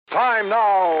Time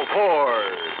now for...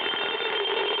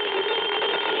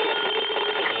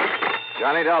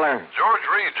 Johnny Dollar. George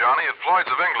Reed, Johnny, at Floyd's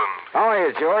of England. How are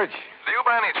you, George? Do you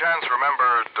by any chance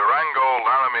remember Durango,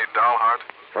 Laramie, Dalhart?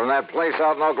 From that place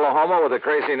out in Oklahoma with the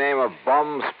crazy name of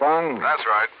Bum Spung? That's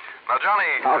right. Now,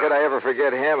 Johnny... How could I ever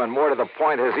forget him? And more to the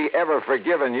point, has he ever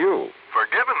forgiven you?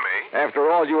 Forgiven me?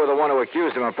 After all, you were the one who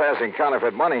accused him of passing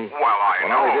counterfeit money. Well, I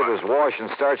When know. all he did was wash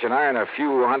and starch and iron a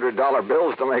few $100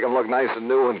 bills to make him look nice and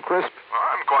new and crisp. Well,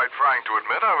 I'm quite frank to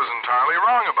admit I was entirely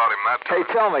wrong about him that time. Hey,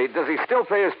 tell me, does he still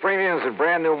pay his premiums in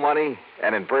brand new money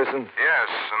and in person? Yes,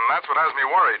 and that's what has me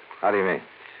worried. How do you mean?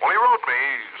 Well, he wrote me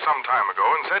some time ago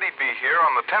and said he'd be here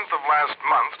on the 10th of last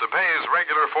month to pay his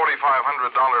regular $4,500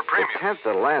 premium. The 10th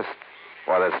of last...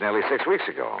 Well, that's nearly 6 weeks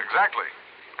ago. Exactly.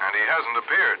 And he hasn't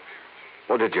appeared.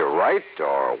 Well, did you write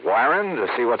or wire him to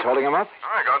see what's holding him up?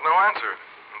 I got no answer.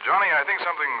 Johnny, I think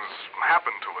something's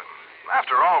happened to him.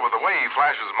 After all, with the way he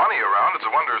flashes money around, it's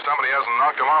a wonder somebody hasn't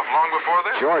knocked him off long before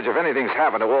this. George, if anything's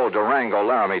happened to old Durango,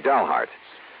 Laramie, Dalhart.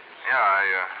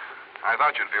 Yeah, I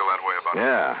thought you'd feel that way about it.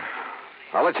 Yeah.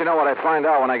 I'll let you know what I find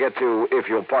out when I get to, if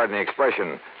you'll pardon the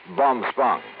expression, Bum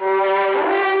Spung.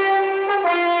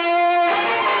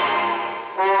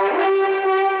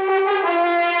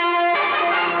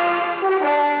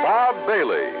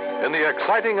 In the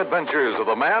exciting adventures of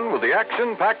the man with the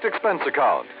action-packed expense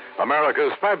account,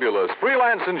 America's fabulous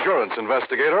freelance insurance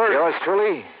investigator. Yours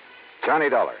truly, Johnny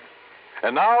Dollar.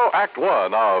 And now, Act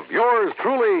One of yours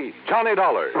truly, Johnny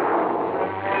Dollar.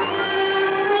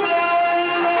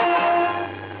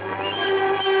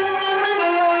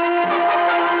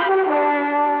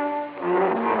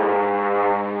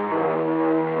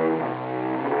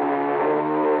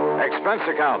 Expense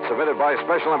account submitted by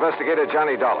Special Investigator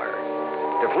Johnny Dollar.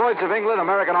 To Floyd's of England,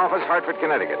 American Office, Hartford,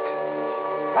 Connecticut.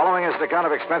 Following is the account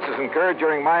of expenses incurred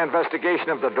during my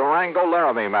investigation of the Durango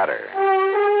Laramie matter.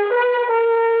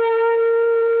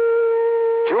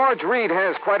 George Reed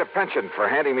has quite a penchant for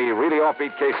handing me really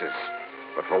offbeat cases.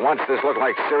 But for once, this looked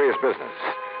like serious business.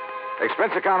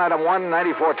 Expense account item 1,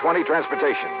 9420,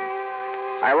 transportation.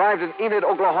 I arrived in Enid,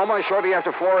 Oklahoma shortly after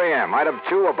 4 a.m. Item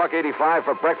 2, $1.85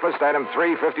 for breakfast. Item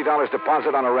 3, $50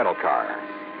 deposit on a rental car.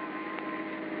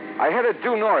 I headed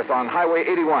due north on Highway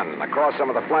 81, across some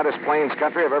of the flattest plains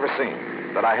country I've ever seen,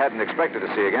 that I hadn't expected to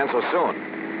see again so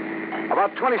soon.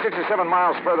 About 26 or 7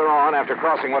 miles further on, after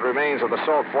crossing what remains of the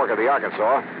Salt Fork of the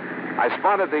Arkansas, I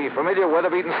spotted the familiar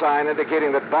weather-beaten sign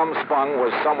indicating that Bum Spung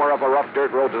was somewhere up a rough dirt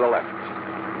road to the left.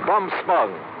 Bum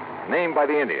Spung, named by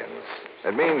the Indians.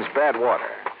 It means bad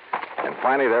water. And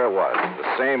finally, there it was,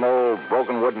 the same old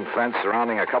broken wooden fence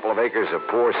surrounding a couple of acres of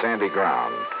poor sandy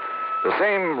ground. The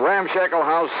same ramshackle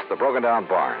house, the broken-down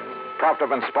barn, propped up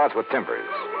in spots with timbers.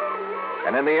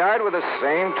 And in the yard were the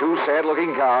same 2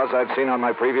 sad-looking cows I'd seen on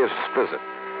my previous visit.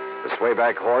 The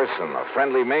swayback horse and the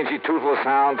friendly, mangy, toothless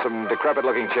hound, some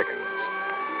decrepit-looking chickens.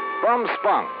 Bum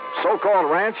Spung,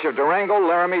 so-called ranch of Durango,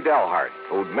 Laramie, Dalhart,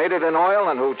 who'd made it in oil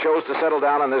and who chose to settle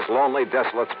down in this lonely,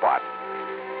 desolate spot.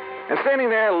 And standing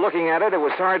there looking at it, it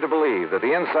was hard to believe that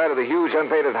the inside of the huge,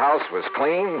 unpainted house was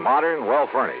clean, modern,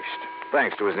 well-furnished.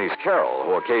 Thanks to his niece Carol,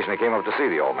 who occasionally came up to see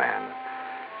the old man.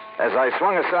 As I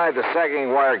swung aside the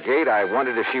sagging wire gate, I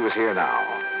wondered if she was here now.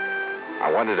 I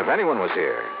wondered if anyone was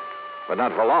here, but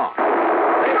not for long.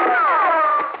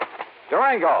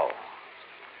 Durango!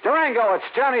 Durango,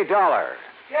 it's Johnny Dollar.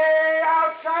 Stay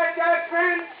outside that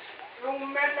fence, you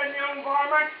meddling young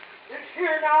varmint. This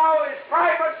here now is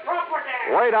private property.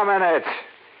 Wait a minute.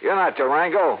 You're not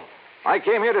Durango. I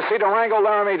came here to see Durango,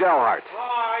 Laramie, Dalhart.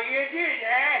 Oh, you did,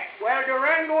 eh? Well,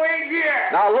 Durango ain't here.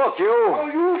 Now, look, you. Oh,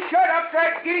 you shut up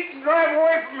that gate and drive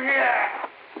away from here.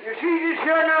 You see this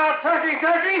here now,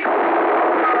 30-30?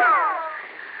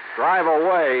 Drive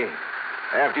away?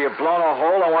 After you've blown a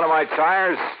hole on one of my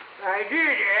tires? I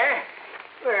did, eh?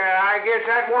 Well, I guess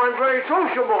that wasn't very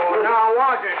sociable, now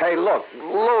was it? Hey, look,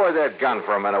 lower that gun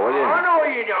for a minute, will you? Oh, no,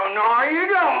 you don't. No, you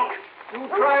don't. You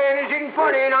try anything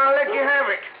funny and I'll let you have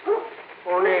it.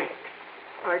 Only,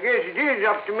 I guess it is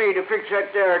up to me to fix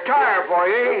that there tire for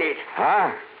you, ain't it?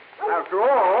 Huh? After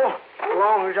all, as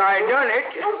long as I done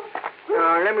it,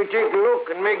 let me take a look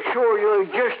and make sure you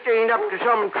just ain't up to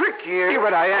some trick here. See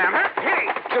what I am.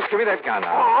 Hey! Just give me that gun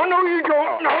now. Oh, no, you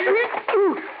don't. No, you...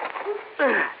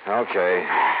 Okay.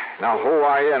 Now, who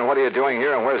are you and what are you doing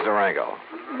here and where's Durango?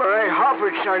 My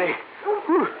hoppers, sonny.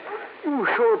 You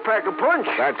sure pack a punch.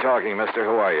 Start talking, mister.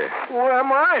 Who are you? Who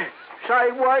am I?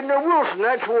 Sidewinder Wilson,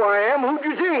 that's who I am. Who'd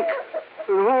you think?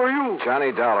 And who are you?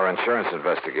 Johnny Dollar, insurance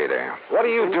investigator. What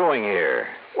are you doing here?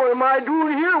 What am I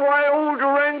doing here? Why, old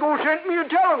Durango sent me a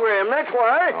telegram, that's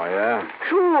why. Oh, yeah?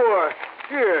 Sure.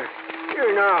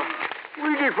 Here now.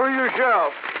 Read it for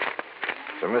yourself.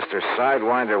 To Mr.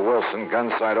 Sidewinder Wilson,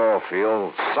 Gunsight Oil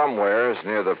Field, somewheres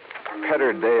near the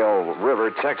Petterdale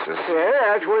River, Texas. Yeah,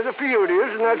 that's where the field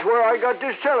is, and that's where I got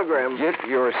this telegram. Get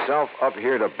yourself up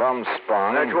here to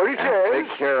Bumspung. That's what he and says.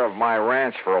 Take care of my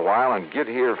ranch for a while and get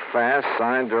here fast,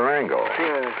 signed Durango.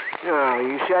 Yeah. Now,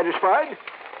 you satisfied?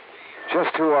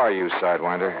 Just who are you,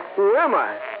 Sidewinder? Who am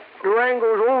I?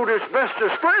 Durango's oldest,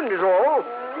 bestest friend is all.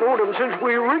 Known him since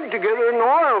we rigged together in the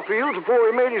oil fields before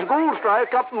he made his gold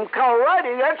strike up in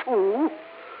Colorado, that's who.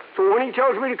 So when he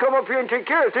tells me to come up here and take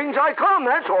care of things, I come,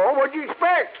 that's all. What'd you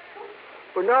expect?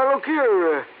 But now look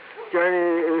here, Johnny,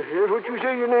 is what you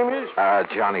say your name is?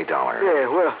 Johnny Dollar. Yeah,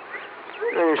 well,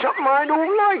 there's something I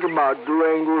don't like about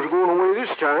Durango's going away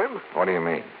this time. What do you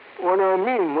mean? What I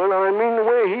mean? Well, I mean the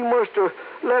way he must have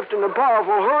left in a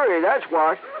powerful hurry, that's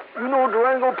what. You know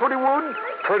Durango pretty good?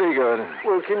 Pretty good.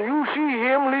 Well, can you see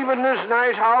him leaving this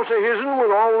nice house of his'n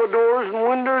with all the doors and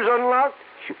windows unlocked?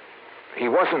 He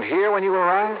wasn't here when you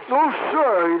arrived? No,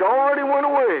 sir. He'd already went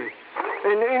away.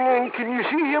 And can you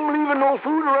see him leaving no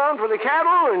food around for the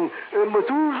cattle and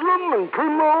Methuselah and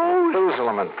Primrose?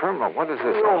 Methuselah and Primrose? What is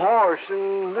this? The horse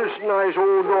and this nice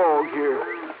old dog here.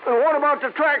 And what about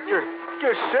the tractor?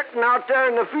 Just sitting out there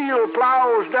in the field,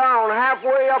 plows down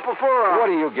halfway up a furrow. What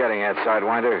are you getting at,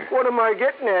 Sidewinder? What am I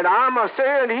getting at? I'm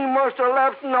a-saying he must have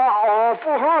left in an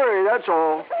awful hurry, that's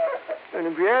all. And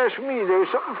if you ask me, there's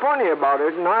something funny about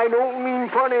it, and I don't mean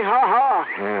funny, ha-ha.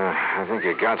 Yeah, I think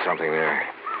you got something there.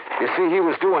 You see, he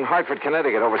was due in Hartford,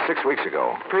 Connecticut over 6 weeks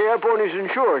ago. Pay up on his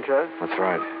insurance, huh? That's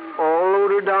right. All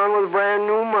loaded down with brand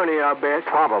new money, I bet.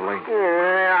 Probably.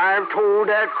 Yeah, I've told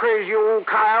that crazy old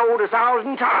coyote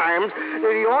 1,000 times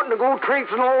that he oughtn't to go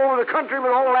traipsing all over the country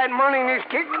with all that money in his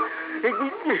kick.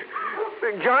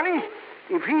 Johnny,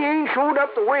 if he ain't showed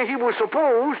up the way he was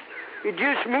supposed, it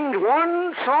just means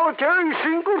one solitary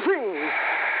single thing.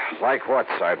 Like what,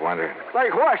 Sidewinder?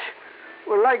 Like what?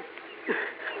 Well,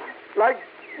 like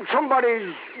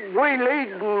somebody's waylaid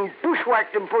and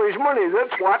bushwhacked him for his money,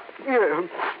 that's what. Yeah.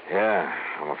 Yeah,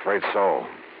 I'm afraid so.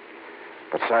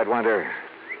 But, Sidewinder,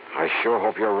 I sure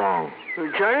hope you're wrong.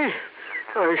 Johnny,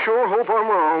 I sure hope I'm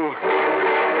wrong.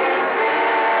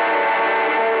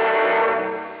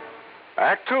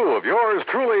 Act two of yours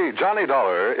truly, Johnny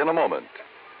Dollar, in a moment.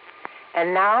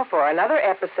 And now for another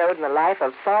episode in the life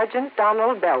of Sergeant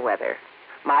Donald Bellwether,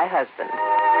 my husband.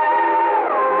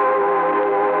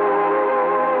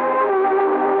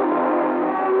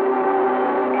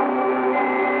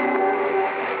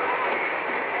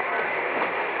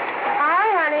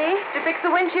 Fix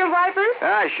the windshield wipers?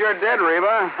 I sure did,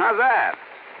 Reba. How's that?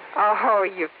 Oh,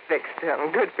 you fixed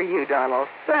them. Good for you, Donald.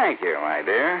 Thank you, my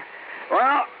dear.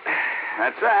 Well,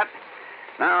 that's that.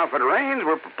 Now, if it rains,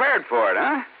 we're prepared for it,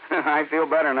 huh? I feel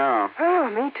better now. Oh,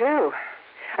 me too.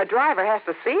 A driver has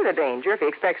to see the danger if he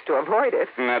expects to avoid it.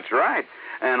 That's right.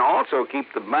 And also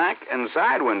keep the back and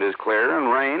side windows clear in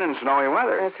rain and snowy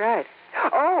weather. That's right.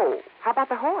 Oh, how about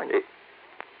the horn?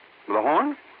 The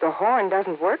horn? The horn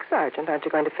doesn't work, Sergeant. Aren't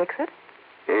you going to fix it?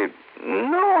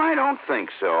 No, I don't think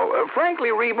so.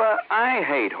 Frankly, Reba, I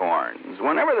hate horns.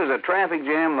 Whenever there's a traffic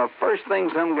jam, the first thing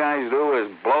some guys do is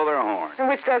blow their horn.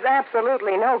 Which does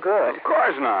absolutely no good. Of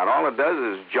course not. All it does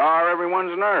is jar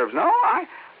everyone's nerves. No, I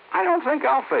don't think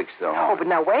I'll fix the horn. Oh, but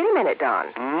now wait a minute,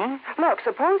 Don. Hmm? Look,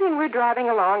 supposing we're driving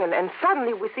along and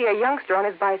suddenly we see a youngster on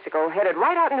his bicycle headed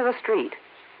right out into the street.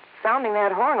 Sounding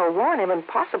that horn will warn him and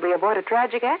possibly avoid a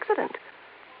tragic accident.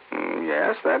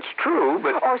 Yes, that's true,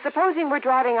 but... Or supposing we're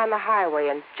driving on the highway,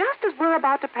 and just as we're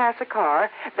about to pass a car,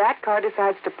 that car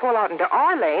decides to pull out into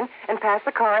our lane and pass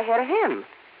the car ahead of him.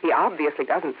 He obviously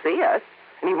doesn't see us,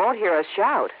 and he won't hear us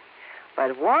shout.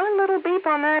 But one little beep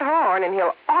on that horn, and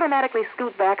he'll automatically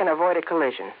scoot back and avoid a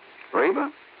collision. Reba,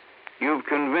 you've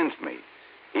convinced me.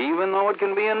 Even though it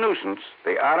can be a nuisance,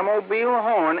 the automobile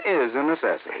horn is a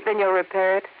necessity. Then you'll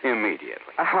repair it?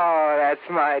 Immediately. Oh, that's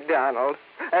my Donald.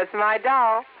 That's my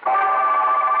doll.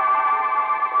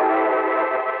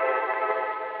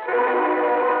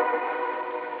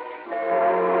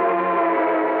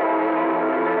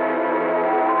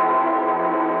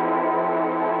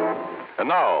 And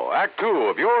now, Act two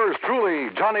of yours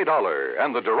truly, Johnny Dollar,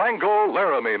 and the Durango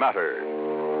Laramie matter.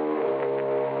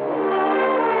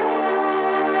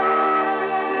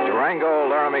 Durango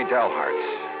Laramie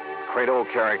Delharts, cradle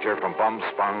character from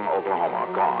Bumspung,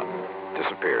 Oklahoma, gone,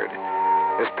 disappeared.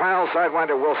 His pal,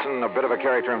 Sidewinder Wilson, a bit of a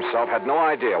character himself, had no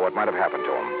idea what might have happened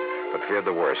to him, but feared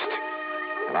the worst.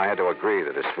 And I had to agree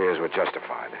that his fears were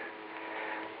justified.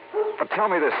 But tell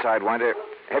me this, Sidewinder,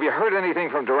 have you heard anything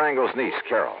from Durango's niece,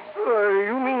 Carol?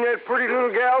 You mean that pretty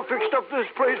little gal fixed up this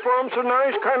place for him so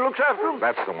nice, kind of looks after him?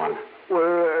 That's the one.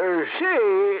 Well,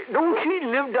 say, don't she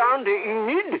live down to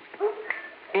Enid?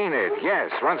 Enid,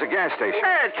 yes, runs a gas station.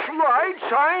 That's right,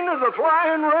 sign of the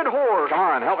Flying Red Horse. Come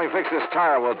on, help me fix this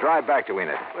tire. We'll drive back to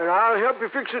Enid. Well, I'll help you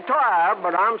fix the tire,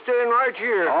 but I'm staying right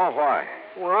here. Oh, why?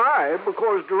 Why?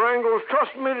 Because Durango's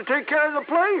trusting me to take care of the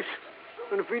place.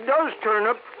 And if he does turn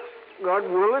up, God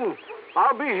willing,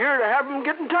 I'll be here to have him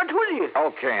get in touch with you.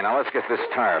 Okay, now let's get this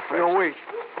tire fixed. No, wait.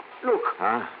 Look.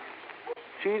 Huh?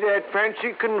 See that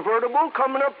fancy convertible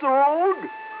coming up the road?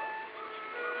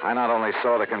 I not only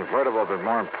saw the convertible, but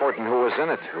more important, who was in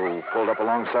it, who pulled up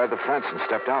alongside the fence and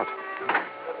stepped out.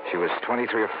 She was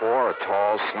 23 or 4, a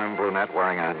tall, slim brunette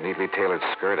wearing a neatly tailored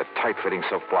skirt, a tight-fitting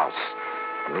silk blouse.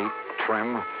 Neat,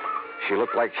 trim. She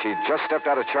looked like she'd just stepped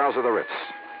out of Charles of the Ritz.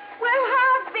 Well,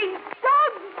 I'll be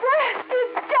dog-breasted,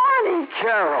 Johnny.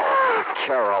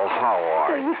 Carol, how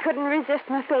are you? You couldn't resist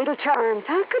my fatal charms.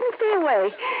 I couldn't stay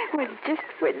away. Just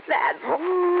with that.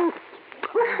 Oh,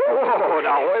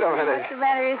 now, wait a minute. What's the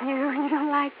matter with you? You don't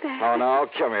like that? Oh, no,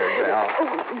 come here, Gal.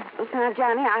 Oh, now,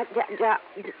 Johnny,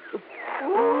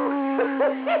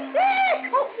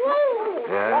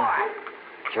 Yeah?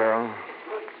 Carol?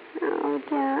 Oh,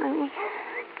 Johnny.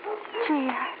 Gee,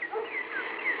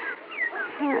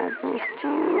 I've missed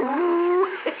you.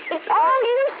 Oh,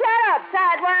 you shut up,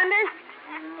 Sidewinder.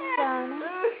 Johnny.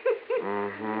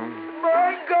 Mm-hmm. By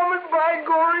gum and by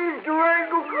gory, if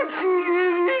Durango could see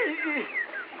this.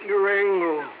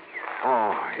 Durango.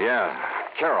 Oh, yeah.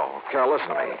 Carol, listen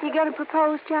to me. You gonna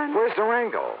propose, Johnny? Where's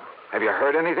Durango? Have you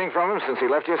heard anything from him since he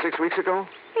left here 6 weeks ago?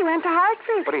 He went to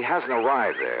Hartford. But he hasn't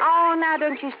arrived there. Oh, now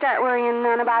don't you start worrying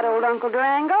none about old Uncle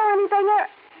Durango or anything.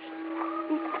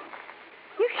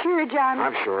 You sure, Johnny?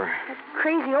 I'm sure. That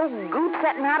crazy old goot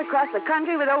setting out across the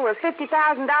country with over $50,000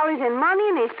 in money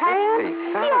in his pants.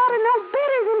 He ought to know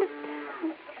better than to...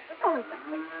 Oh,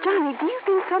 Johnny, do you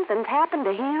think something's happened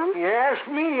to him? You ask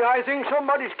me, I think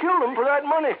somebody's killed him for that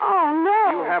money. Oh,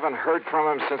 no. You haven't heard from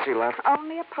him since he left?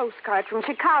 Only a postcard from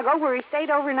Chicago where he stayed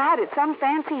overnight at some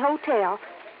fancy hotel.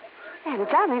 And,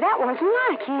 Johnny, that wasn't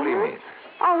like him. What do you mean?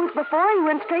 Oh, it was before he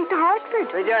went straight to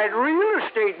Hartford. That real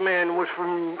estate man was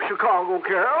from Chicago,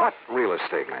 Carol. What real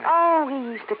estate man? Oh,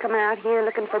 he used to come out here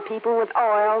looking for people with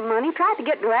oil money. Tried to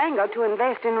get Durango to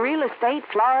invest in real estate,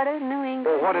 Florida, New England.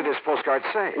 Well, what did his postcard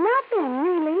say? Nothing,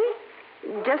 really.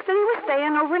 Just that he was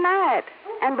staying overnight.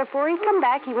 And before he come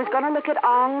back, he was going to look at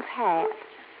Ong's hat.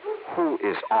 Who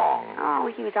is Ong? Oh,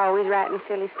 he was always writing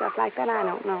silly stuff like that. I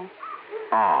don't know.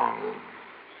 Ong.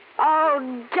 Oh,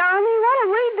 Johnny,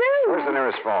 what'll we do? Where's the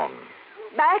nearest phone?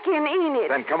 Back in Enid.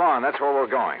 Then come on, that's where we're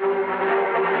going.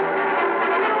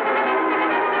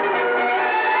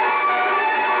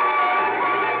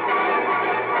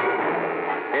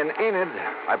 In Enid,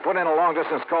 I put in a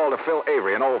long-distance call to Phil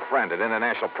Avery, an old friend at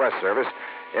International Press Service,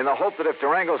 in the hope that if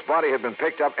Durango's body had been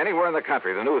picked up anywhere in the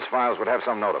country, the news files would have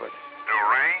some note of it.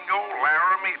 Durango,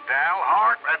 Laramie,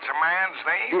 Dalhart, that's a man's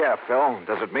name? Yeah, Phil.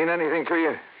 Does it mean anything to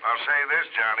you? I'll say this,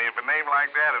 Johnny. If a name like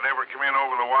that had ever come in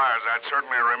over the wires, I'd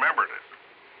certainly have remembered it.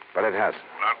 But it hasn't.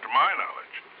 Not to my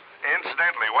knowledge.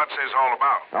 Incidentally, what's this all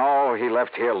about? Oh, he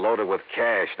left here loaded with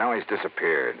cash. Now he's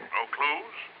disappeared. No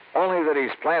clues? Only that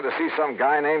he's planned to see some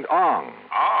guy named Ong.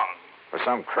 Ong? For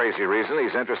some crazy reason,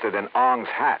 he's interested in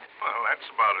Ong's hat. Well, that's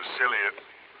about as silly as...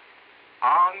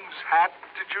 Ong's hat,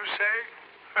 did you say?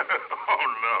 Oh,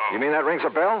 no. You mean that rings a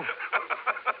bell?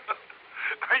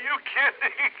 Are you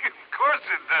kidding? Of course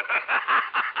it does.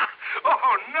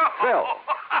 Oh, no. Phil.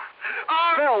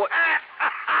 Ong's Phil. hat.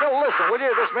 Phil, listen, will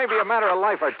you? This may be a matter of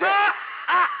life or death.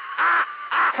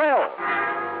 Phil.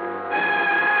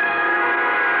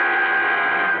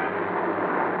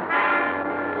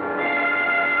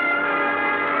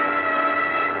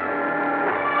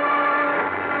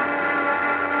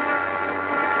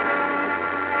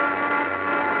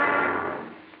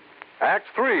 Act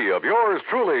 3 of yours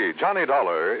truly, Johnny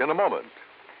Dollar, in a moment.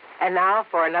 And now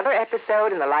for another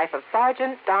episode in the life of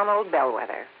Sergeant Donald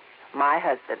Bellwether, my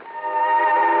husband.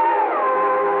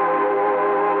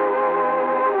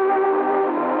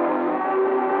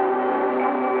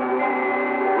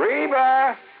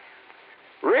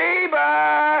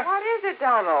 Reba! What is it,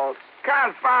 Donald?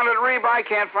 Confounded Reba, I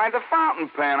can't find the fountain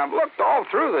pen. I've looked all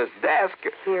through this desk.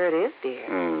 Here it is, dear.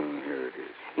 Here it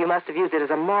is. You must have used it as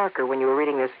a marker when you were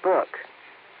reading this book.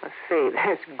 Let's see,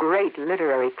 this great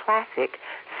literary classic,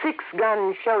 Six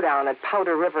Gun Showdown at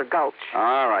Powder River Gulch.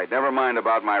 All right, never mind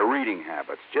about my reading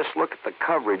habits. Just look at the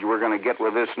coverage we're going to get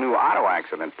with this new auto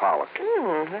accident policy.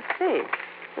 Let's see.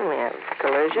 We have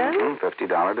collision.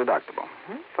 $50 deductible.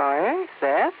 Fire,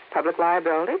 theft, public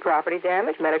liability, property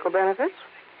damage, medical benefits.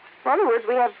 In other words,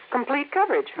 we have complete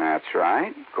coverage. That's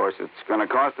right. Of course, it's going to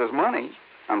cost us money.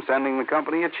 I'm sending the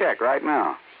company a check right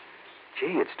now.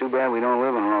 Gee, it's too bad we don't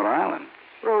live in Rhode Island.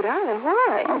 Rhode Island?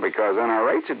 Why? Oh, because then our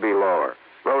rates would be lower.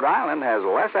 Rhode Island has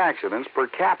less accidents per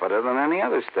capita than any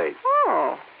other state.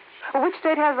 Oh. Well, which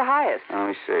state has the highest? Let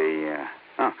me see.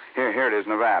 Here it is,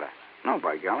 Nevada. No,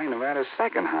 by golly, Nevada's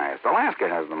second highest. Alaska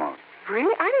has the most.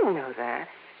 Really? I didn't know that.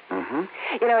 Mm-hmm.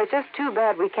 You know, it's just too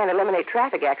bad we can't eliminate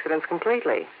traffic accidents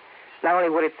completely. Not only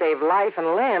would it save life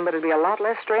and limb, but it'd be a lot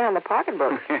less strain on the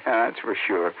pocketbook. Yeah, that's for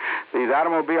sure. These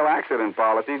automobile accident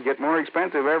policies get more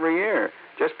expensive every year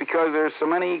just because there's so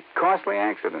many costly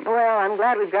accidents. Well, I'm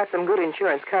glad we've got some good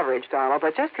insurance coverage, Donald,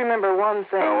 but just remember one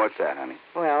thing. Oh, what's that, honey?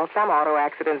 Well, some auto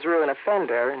accidents ruin a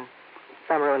fender, and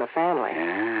some ruin a family.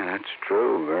 Yeah, that's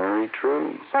true. Very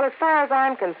true. But as far as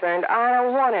I'm concerned, I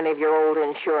don't want any of your old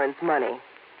insurance money.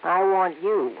 I want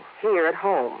you here at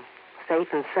home, safe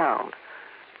and sound.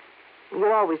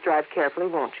 You'll always drive carefully,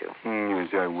 won't you?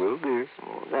 Yes, I will, dear.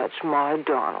 Oh, that's my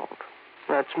Donald.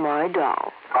 That's my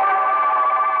doll.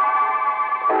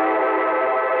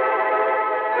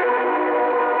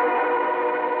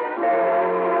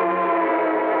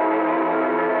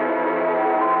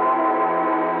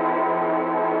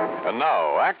 And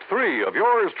now, Act 3 of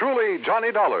yours truly,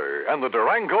 Johnny Dollar, and the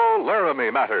Durango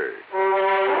Laramie matter.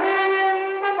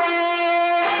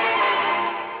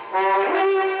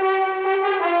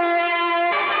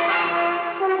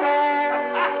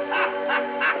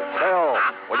 Phil,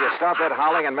 will you stop that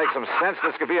howling and make some sense?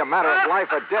 This could be a matter of life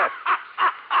or death.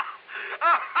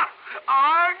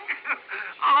 Ong,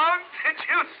 did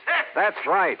you say? That's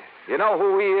right. You know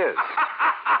who he is.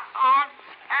 Ong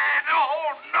San,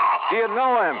 oh, no. Do you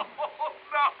know him? Oh,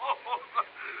 no.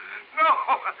 No,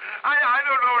 I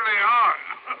don't know the Ong,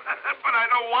 but I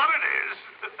know what it is.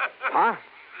 Huh?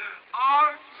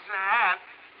 Ong San,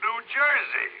 New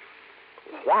Jersey.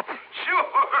 What? Sure.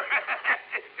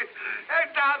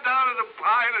 down in the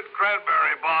pine and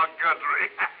cranberry bog country.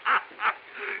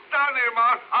 Down near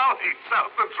Mount Holly,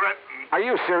 south of Trenton. Are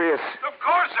you serious? Of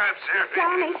course I'm serious.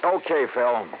 Johnny. Okay,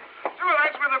 Phil. Sure,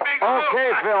 that's where the big Okay,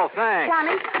 Phil, thanks.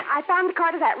 Johnny, I found the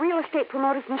car to that real estate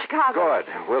promoter from Chicago. Good.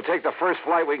 We'll take the first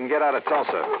flight we can get out of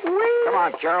Tulsa. Come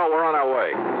on, Carol, we're on our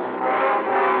way.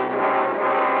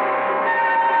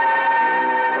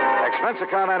 Expense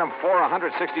account item 4,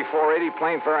 $164.80,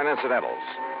 plane fare and incidentals.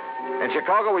 In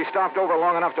Chicago, we stopped over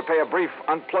long enough to pay a brief,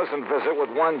 unpleasant visit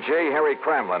with one J. Harry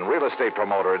Cramlin, real estate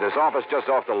promoter, at his office just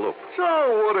off the loop. So,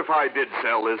 what if I did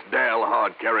sell this Dale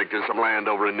Hard character some land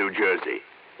over in New Jersey?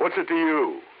 What's it to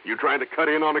you? You trying to cut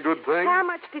in on a good thing? How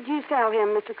much did you sell him,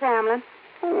 Mr. Cramlin?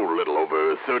 Oh, a little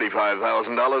over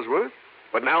 $35,000 worth.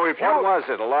 But now if you... What was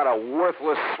it, a lot of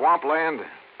worthless swampland?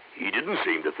 He didn't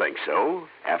seem to think so,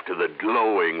 after the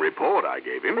glowing report I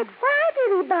gave him. But why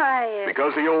did he buy it?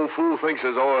 Because the old fool thinks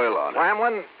there's oil on it.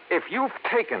 Cramlin, if you've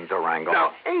taken Durango...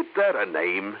 Now, ain't that a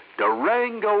name?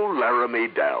 Durango Laramie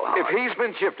Dalhart. If he's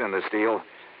been chipped in this deal,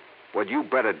 well, you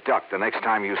better duck the next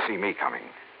time you see me coming.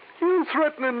 You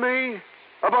threatening me?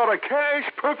 About a cash,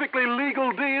 perfectly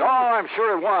legal deal? Oh, I'm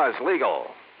sure it was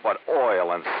legal. But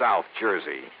oil in South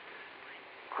Jersey.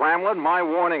 Cramlin, my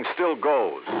warning still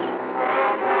goes.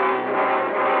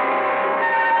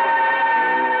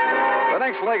 The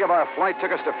next leg of our flight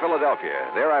took us to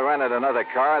Philadelphia. There I rented another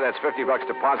car. That's $50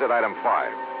 deposit, item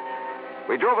 5.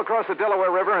 We drove across the Delaware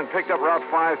River and picked up Route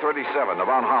 537 to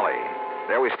Mount Holly.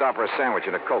 There we stopped for a sandwich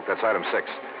and a Coke. That's item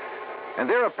 6. And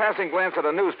there, a passing glance at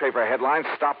a newspaper headline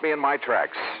stopped me in my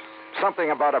tracks. Something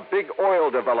about a big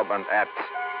oil development at,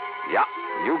 yeah,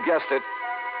 you guessed it,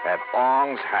 at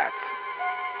Ong's Hat.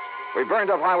 We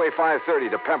burned up Highway 530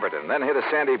 to Pemberton, then hit a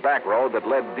sandy back road that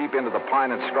led deep into the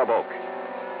pine and scrub oak.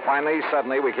 Finally,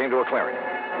 suddenly, we came to a clearing.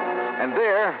 And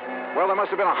there, well, there must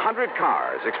have been 100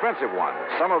 cars, expensive ones,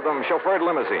 some of them chauffeured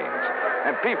limousines,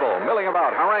 and people milling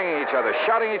about, haranguing each other,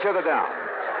 shouting each other down.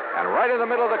 And right in the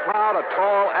middle of the crowd, a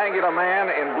tall, angular man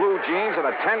in blue jeans and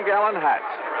a 10-gallon hat.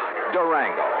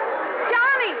 Durango.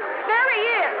 Johnny, there he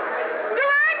is.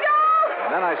 Durango!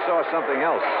 And then I saw something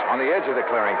else on the edge of the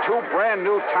clearing. 2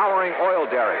 brand-new towering oil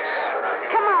derricks.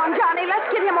 Come on, Johnny, let's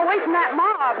get him away from that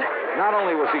mob. Not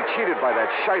only was he cheated by that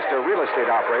shyster real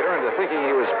estate operator into thinking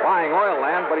he was buying oil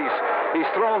land, but he's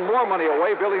thrown more money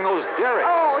away building those derricks.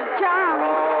 Oh, Johnny.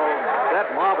 Oh,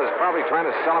 that mob is probably trying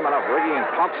to sell him enough rigging and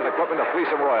pumps and equipment to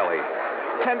fleece him royally.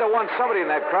 10 to 1, somebody in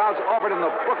that crowd's offered him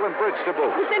the Brooklyn Bridge to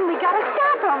boot. But then we gotta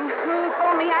stop him. If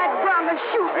only I'd run the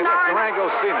Hey, shooting look, iron.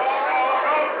 Durango's seen us.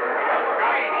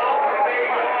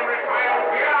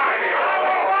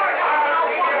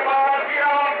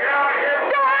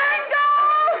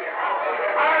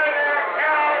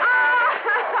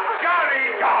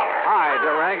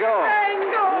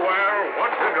 Well,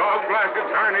 what's the dog-blasted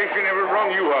tarnation ever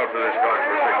rung you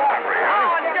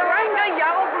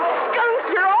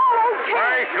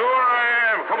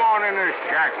in this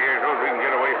shack here so we can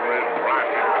get away from this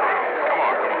blasted crowd. Come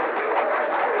on, come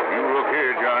on. You look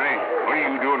here, Johnny. What are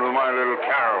you doing with my little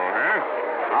Carol, huh?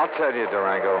 I'll tell you,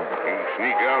 Durango. You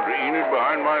sneak out to Enid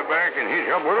behind my back and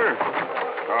hitch up with her?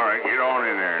 All right, get on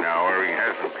in there now where we can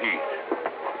have some peace.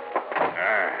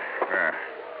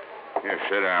 Just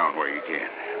sit down where you can.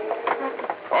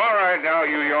 All right now,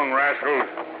 you young rascals.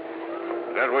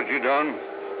 Is that what you done?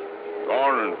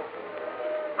 Gone and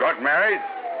got married?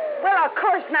 Well, of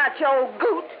course not, you old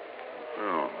goot.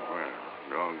 Oh, well,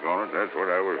 doggone it, that's what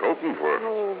I was hoping for.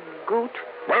 Oh, goot.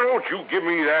 Well, don't you give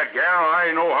me that, gal.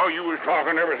 I know how you was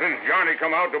talking ever since Johnny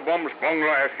come out to Bumspung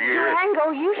last year.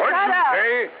 Durango, you What'd shut you up.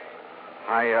 say?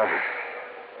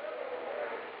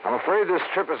 I'm afraid this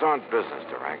trip is on business,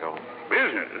 Durango.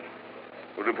 Business?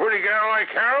 With a pretty gal like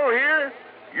Carol here?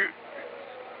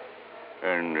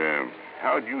 And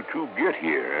how'd you two get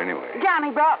here, anyway?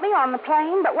 Johnny brought me on the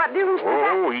plane, but what difference does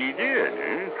that... Oh, he did,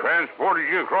 eh? Transported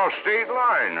you across state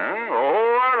line, huh? A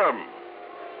whole lot of them.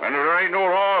 And there ain't no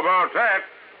law about that.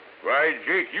 Why,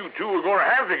 Jake, you two are going to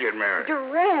have to get married.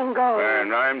 Durango.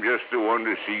 And I'm just the one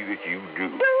to see that you do.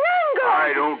 Durango!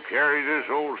 I don't carry this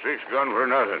old six-gun for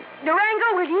nothing. Durango,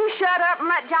 will you shut up and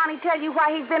let Johnny tell you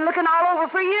why he's been looking all over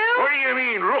for you? What do you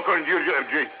mean, looking,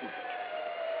 Jake?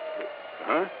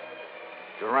 Huh?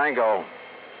 Durango,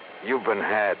 you've been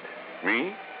had.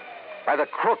 Me? By the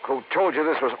crook who told you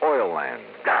this was oil land.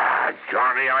 Ah,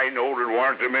 Johnny, I knowed it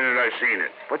weren't the minute I seen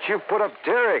it. But you put up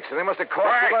derricks, and they must have cost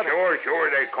you about... Sure,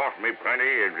 they cost me plenty.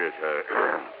 It just,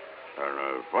 a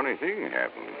funny thing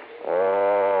happened.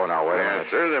 Oh, now, wait a minute.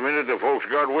 Sir, the minute the folks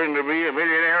got wind of me, a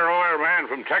millionaire oil man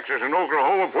from Texas and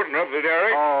Oklahoma putting up the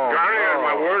derrick, Johnny, on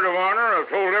my word of honor, I've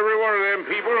told every one of them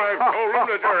people, I've told them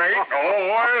that there ain't no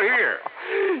oil here.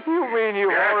 You mean you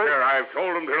Yes, already... sir, I've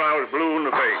told them till I was blue in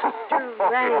the face.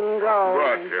 Durango.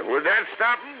 But would that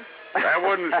stop them? That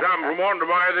wouldn't stop them from wanting to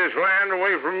buy this land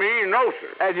away from me? No,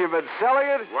 sir. And you've been selling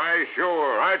it? Why,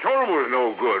 sure. I told them it was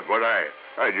no good, but I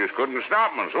just couldn't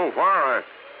stop them. And so far,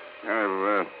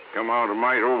 I've come out a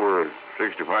mite over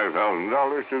 $65,000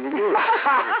 to the good. No, I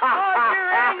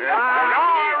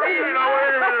really don't.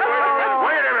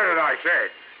 Wait a minute, I say.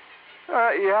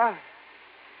 Yeah?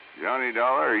 Johnny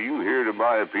Dollar, are you here to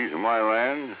buy a piece of my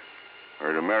land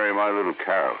or to marry my little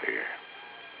Carol here?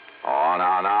 Oh,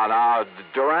 no.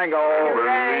 Durango.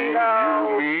 Believe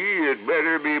you me, it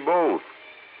better be both.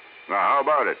 Now, how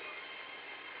about it?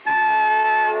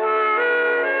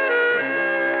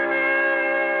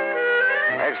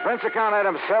 Expense account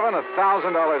item 7,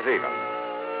 $1,000 even.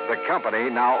 The company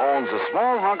now owns a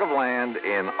small hunk of land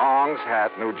in Ong's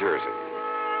Hat, New Jersey.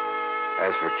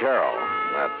 As for Carol,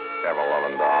 that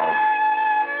ever-loving doll,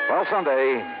 well,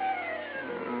 someday,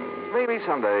 maybe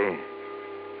someday.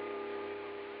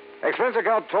 Expense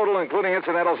account total, including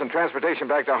incidentals and transportation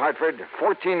back to Hartford,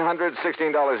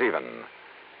 $1,416 even.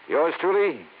 Yours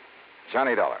truly,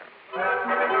 Johnny Dollar.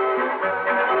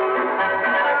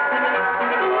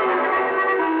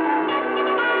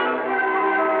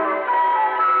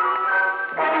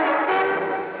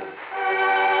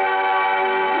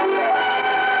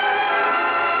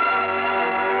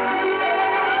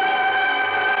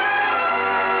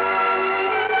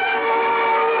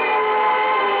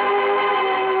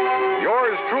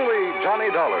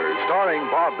 Starring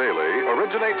Bob Bailey,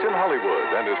 originates in Hollywood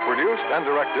and is produced and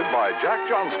directed by Jack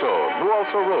Johnstone, who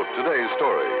also wrote today's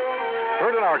story.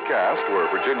 Heard in our cast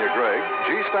were Virginia Gregg,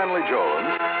 G. Stanley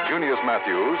Jones, Junius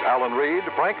Matthews, Alan Reed,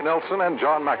 Frank Nelson, and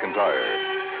John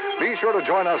McIntyre. Be sure to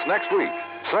join us next week,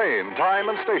 same time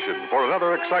and station, for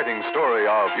another exciting story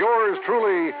of yours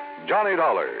truly, Johnny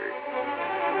Dollar.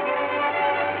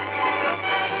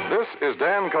 This is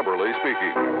Dan Cubberly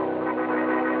speaking.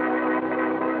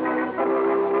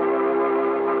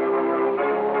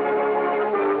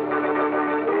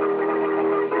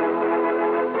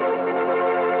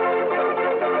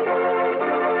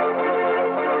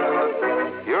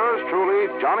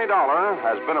 Johnny Dollar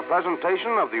has been a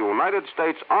presentation of the United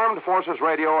States Armed Forces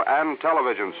Radio and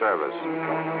Television Service.